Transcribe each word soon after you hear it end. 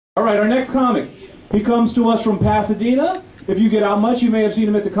All right, our next comic. He comes to us from Pasadena. If you get out much, you may have seen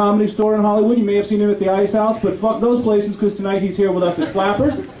him at the Comedy Store in Hollywood. You may have seen him at the Ice House, but fuck those places because tonight he's here with us at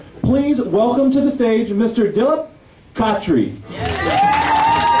Flappers. Please welcome to the stage Mr. Dilip Khatri.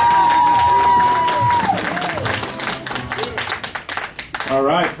 All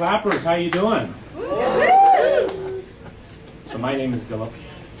right, Flappers, how you doing? So my name is Dilip.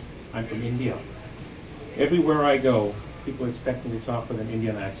 I'm from India. Everywhere I go, people expect me to talk with an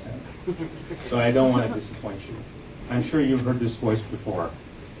Indian accent. So I don't want to disappoint you. I'm sure you've heard this voice before.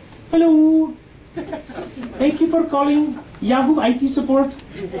 Hello. Thank you for calling Yahoo IT support.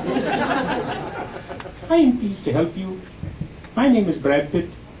 I am pleased to help you. My name is Brad Pitt.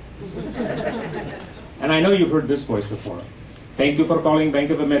 And I know you've heard this voice before. Thank you for calling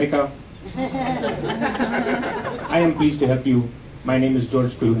Bank of America. I am pleased to help you. My name is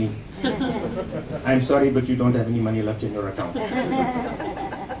George Clooney. I'm sorry, but you don't have any money left in your account.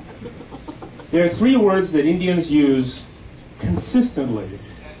 There are three words that Indians use consistently,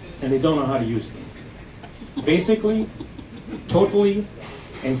 and they don't know how to use them. Basically, totally,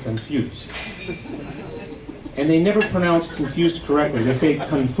 and confused. And they never pronounce confused correctly. They say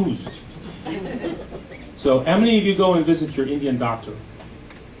confused. So, how many of you go and visit your Indian doctor?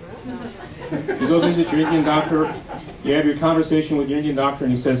 You go visit your Indian doctor, you have your conversation with your Indian doctor,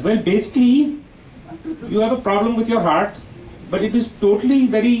 and he says, well, basically, you have a problem with your heart, but it is totally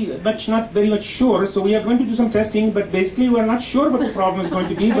not very much sure, so we are going to do some testing, but basically we're not sure what the problem is going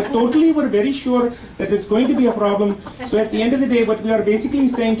to be, but totally we're very sure that it's going to be a problem. So at the end of the day, what we are basically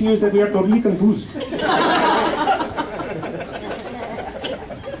saying to you is that we are totally confused.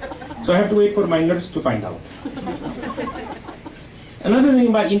 So I have to wait for my nurse to find out. Another thing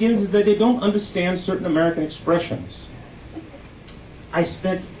about Indians is that they don't understand certain American expressions. I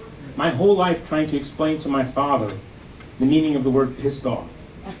spent my whole life trying to explain to my father the meaning of the word pissed off.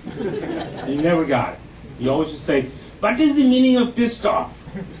 He never got it. He always just say, what is the meaning of pissed off?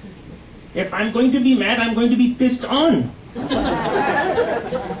 If I'm going to be mad, I'm going to be pissed on. Because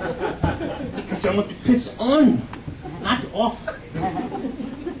I want to piss on, not off.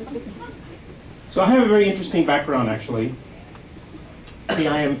 So I have a very interesting background, actually. See,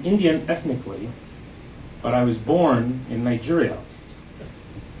 I am Indian ethnically, but I was born in Nigeria,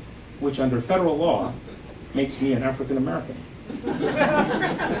 which under federal law makes me an African American.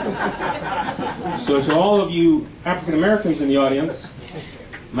 So to all of you African Americans in the audience,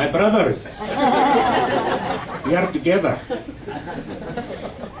 my brothers, we are together.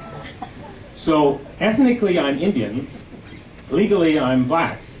 So ethnically I'm Indian, legally I'm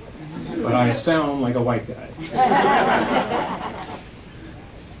black, but I sound like a white guy.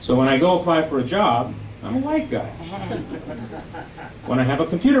 So when I go apply for a job, I'm a white guy. When I have a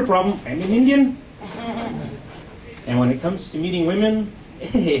computer problem, I'm an Indian. And when it comes to meeting women,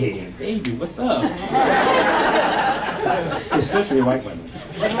 hey, baby, what's up? Especially white women.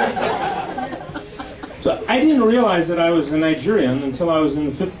 So I didn't realize that I was a Nigerian until I was in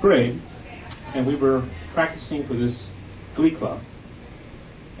the 5th grade, and we were practicing for this glee club.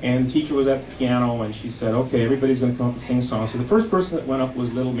 And the teacher was at the piano, and she said, okay, everybody's going to come up and sing a song. So the first person that went up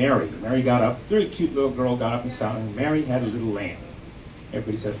was little Mary. Mary got up, very cute little girl, got up and sang, and Mary had a little lamb.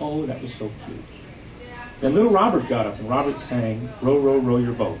 Everybody said, oh, that was so cute. Then little Robert got up, and Robert sang, row, row, row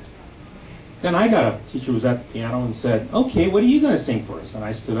your boat. Then I got up, the teacher was at the piano, and said, okay, what are you going to sing for us? And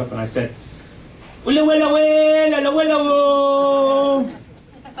I stood up and I said, willa, willa, willa, willa, willa, willa.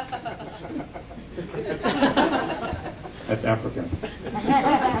 That's African.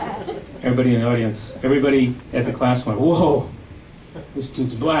 Everybody in the audience, everybody at the class went, whoa, this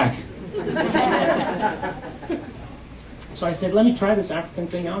dude's black. So I said, let me try this African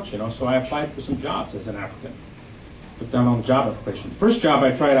thing out, you know. So I applied for some jobs as an African. Put down on the job application. The first job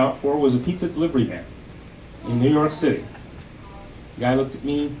I tried out for was a pizza delivery man in New York City. The guy looked at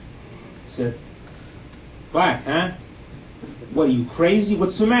me, said, black, huh? What, are you crazy?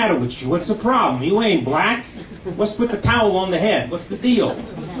 What's the matter with you? What's the problem? You ain't black. What's with the towel on the head? What's the deal?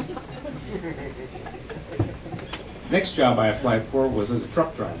 Next job I applied for was as a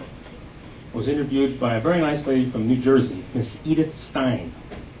truck driver. I was interviewed by a very nice lady from New Jersey, Miss Edith Stein.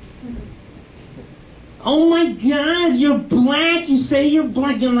 Oh my God, you're black. You say you're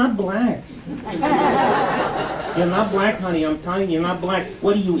black. You're not black. You're not black, honey. I'm telling you, you're not black.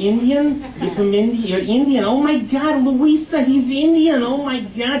 What are you, Indian? You're from India? You're Indian. Oh my God, Louisa, he's Indian. Oh my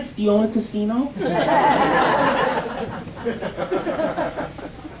God. Do you own a casino?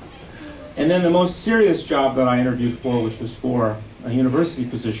 And then the most serious job that I interviewed for, which was for a university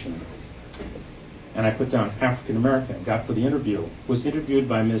position, and I put down African American, got for the interview, was interviewed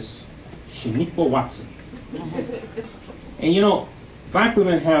by Miss Shaniqua Watson. And you know, Black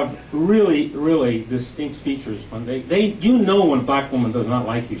women have really, really distinct features. When you know when a black woman does not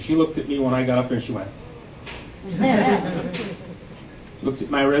like you. She looked at me when I got up there and she went. She looked at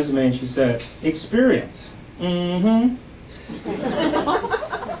my resume and she said, experience. Mm-hmm.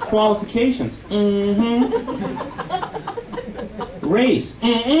 Qualifications. Mm-hmm. Race.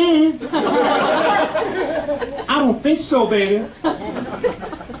 Mm-mm. I don't think so, baby.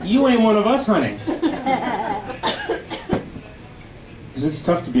 You ain't one of us, honey. Because it's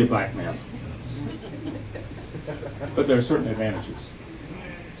tough to be a black man. But there are certain advantages.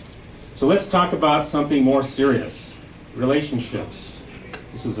 So let's talk about something more serious. Relationships.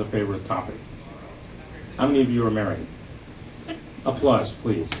 This is a favorite topic. How many of you are married? Applause,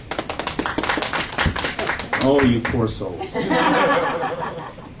 please. Oh, you poor souls.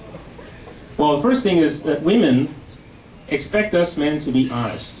 Well, the first thing is that women expect us men to be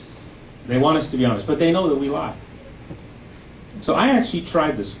honest. They want us to be honest, but they know that we lie. So I actually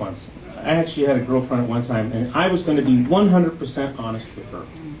tried this once. I actually had a girlfriend at one time, and I was going to be 100% honest with her.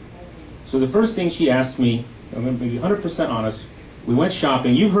 So the first thing she asked me, I'm going to be 100% honest, we went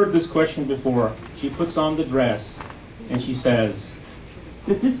shopping. You've heard this question before. She puts on the dress, and she says,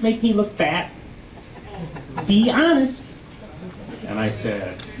 does this make me look fat? Be honest. And I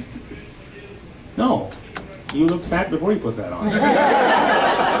said, no, you looked fat before you put that on.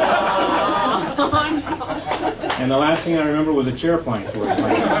 And the last thing I remember was a chair flying towards my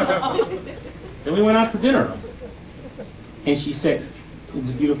head. Then we went out for dinner. And she said,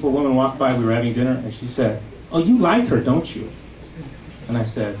 this beautiful woman walked by, we were having dinner, and she said, oh, you like her, don't you? And I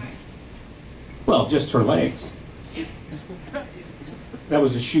said, well, just her legs. That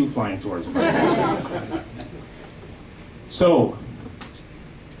was a shoe flying towards me. So,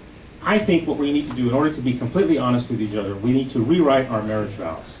 I think what we need to do in order to be completely honest with each other, we need to rewrite our marriage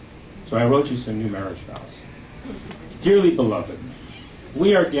vows. So I wrote you some new marriage vows. Dearly beloved,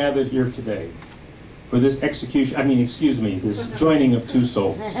 we are gathered here today for this this joining of two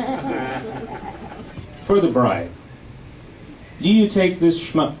souls. For the bride, do you take this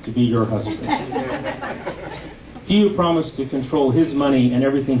schmuck to be your husband? Do you promise to control his money and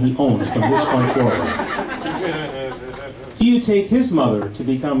everything he owns from this point forward? Do you take his mother to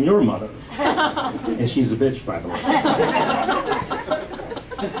become your mother? And she's a bitch, by the way.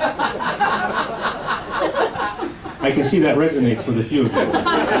 I can see that resonates with a few of you.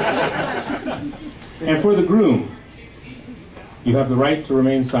 And for the groom, you have the right to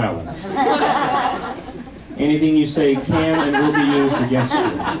remain silent. Anything you say can and will be used against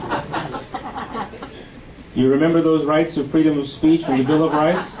you. You remember those rights of freedom of speech in the Bill of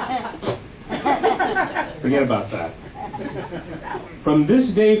Rights? Forget about that. From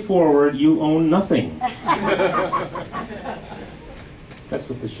this day forward, you own nothing. That's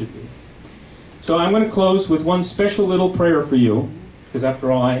what this should be. So I'm going to close with one special little prayer for you, because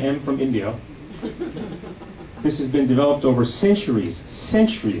after all, I am from India. This has been developed over centuries,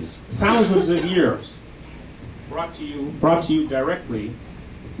 thousands of years, brought to you directly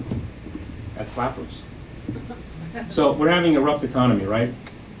at Flappers. So we're having a rough economy, right?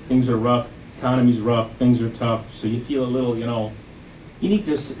 Things are rough, economy's rough, things are tough, so you feel a little, you need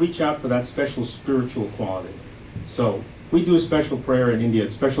to reach out for that special spiritual quality. So we do a special prayer in India, a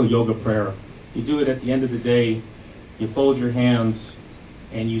special yoga prayer. You do it at the end of the day, you fold your hands,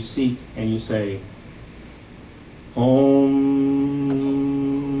 and you seek, and you say, Om,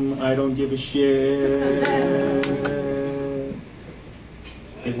 I don't give a shit.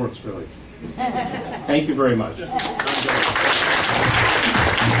 It works, really. Thank you very much. Keep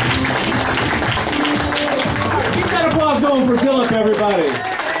that applause going for Dilip, everybody.